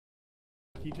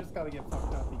he just gotta get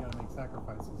fucked up. He gotta make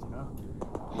sacrifices, you know?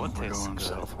 What tastes good?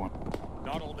 South one.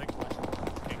 Not old English.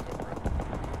 Can't go for it.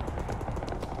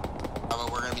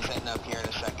 We're gonna be setting up here in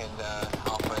a second,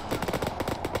 Alpha,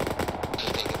 and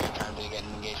just taking their time to get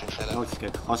an engagement set up. Oh, it's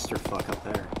like a clusterfuck up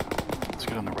there. Let's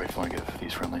get on the right flank if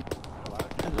he's friendly.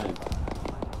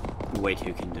 Way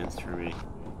too condensed for me.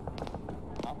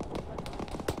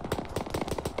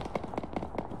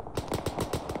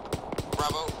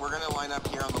 Bravo, we're gonna line up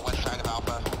here on the west side of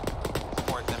Alpha.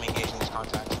 Support them engaging this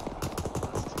contact.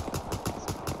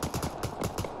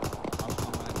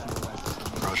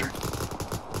 Roger.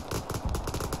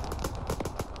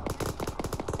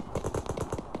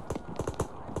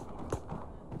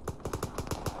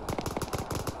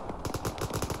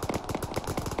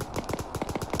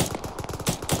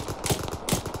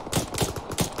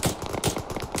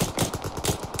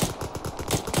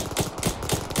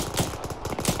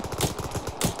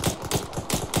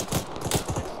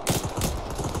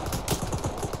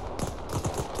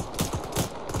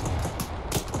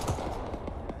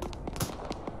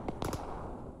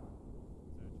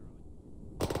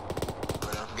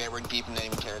 We're deep in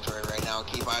enemy territory right now.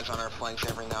 Keep eyes on our flanks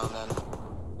every now and then.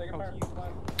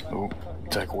 Oh,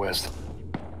 attack west.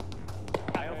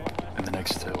 And the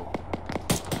next hill.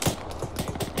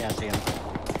 Yeah, I see him.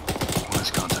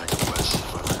 Last contact at west,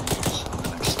 500 meters on the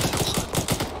next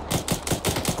hillside.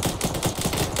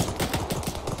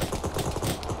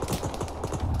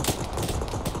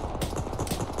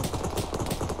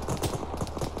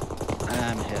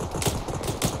 I'm hit.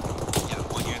 Yeah,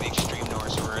 well, you're in the extreme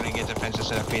north, so we're gonna get defensive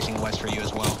set up facing west for you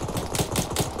as well.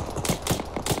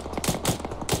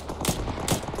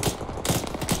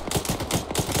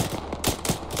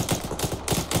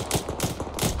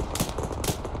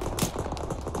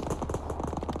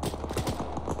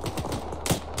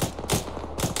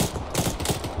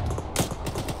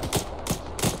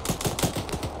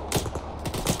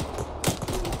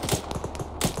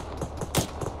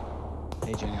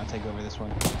 Hey Jenny, I'll take over this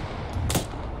one.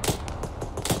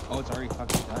 Oh, it's already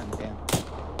fucking done, damn.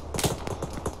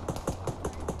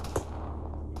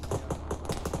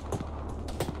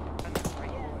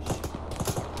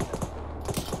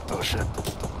 Oh shit.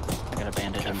 I got a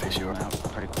bandage. I'm face you out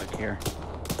pretty quick here.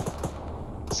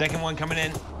 Second one coming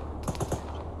in.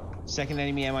 Second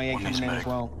enemy MIA One coming in medic. as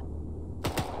well.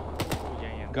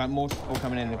 Got multiple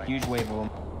coming in, a huge wave of them.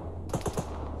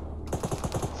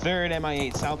 Third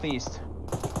MIA, southeast.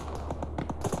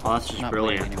 Oh, that's just Not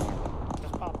brilliant. bleeding anymore.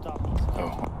 Just popped up. Oh,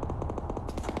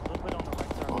 A little bit on the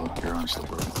right side. well, you're on still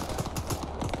broken.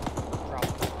 Drop.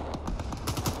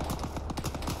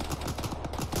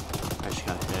 I just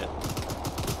got hit.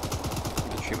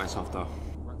 I can shoot myself though.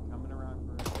 Coming around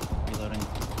for Reloading.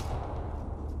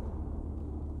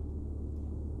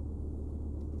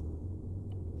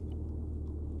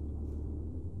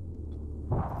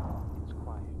 It's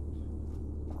quiet.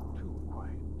 Too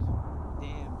quiet.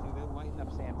 Damn, dude, they're lighting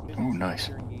up Sam. Ooh, nice.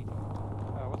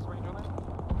 What's the range on that?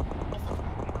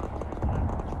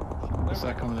 What's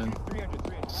that coming in?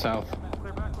 300. South.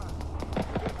 Clear back.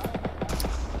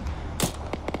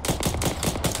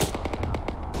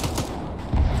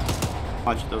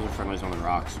 Watch, those are friendlies on the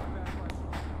rocks.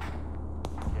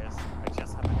 Yes, I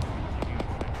just happened to be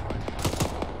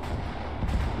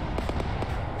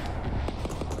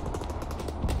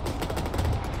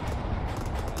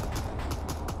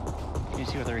Can you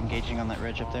see what they're engaging on that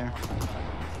ridge up there?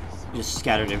 Just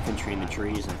scattered infantry in the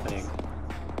trees, I think.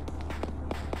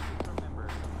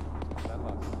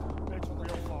 It's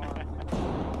real far.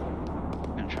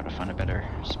 I'm gonna try to find a better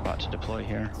spot to deploy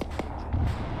here.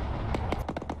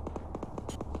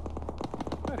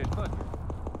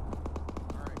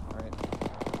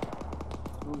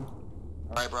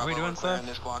 Alright, Bravo, we doing, we're clearing Seth?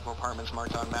 this block of apartments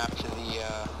marked on map to the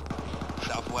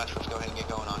southwest. Let's go ahead and get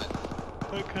going on it.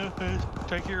 Okay,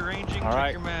 check your ranging, All check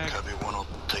right. your mag. Copy, one will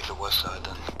take the west side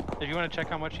then. If you want to check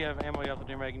how much you have ammo, you have to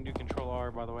do mag and do control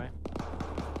R, by the way.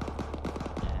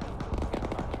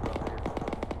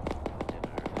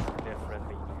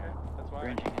 That's why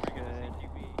Ranging is good.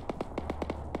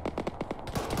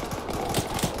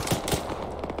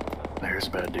 There's a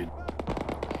bad dude.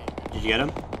 Did you get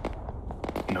him?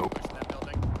 Nope.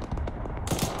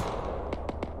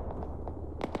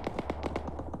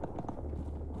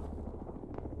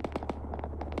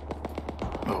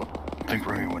 Oh, I think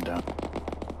Remy went down.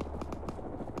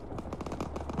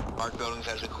 Mark buildings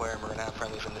as we clear, and we're gonna have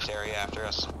friendlies in this area after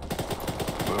us.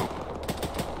 Whoa.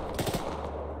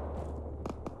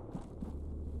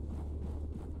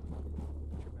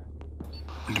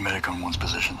 Need a medic on one's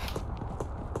position.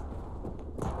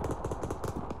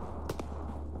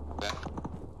 Back.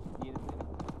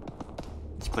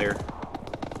 It's clear.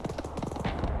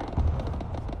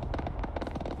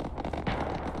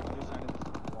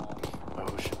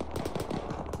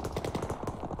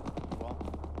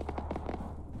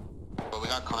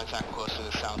 got contact close to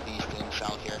the southeast and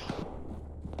south here.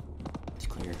 It's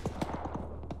clear.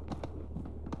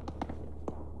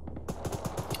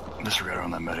 Disregard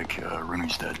on that medic.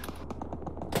 Rooney's dead.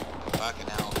 Fucking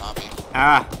hell, copy.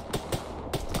 Ah!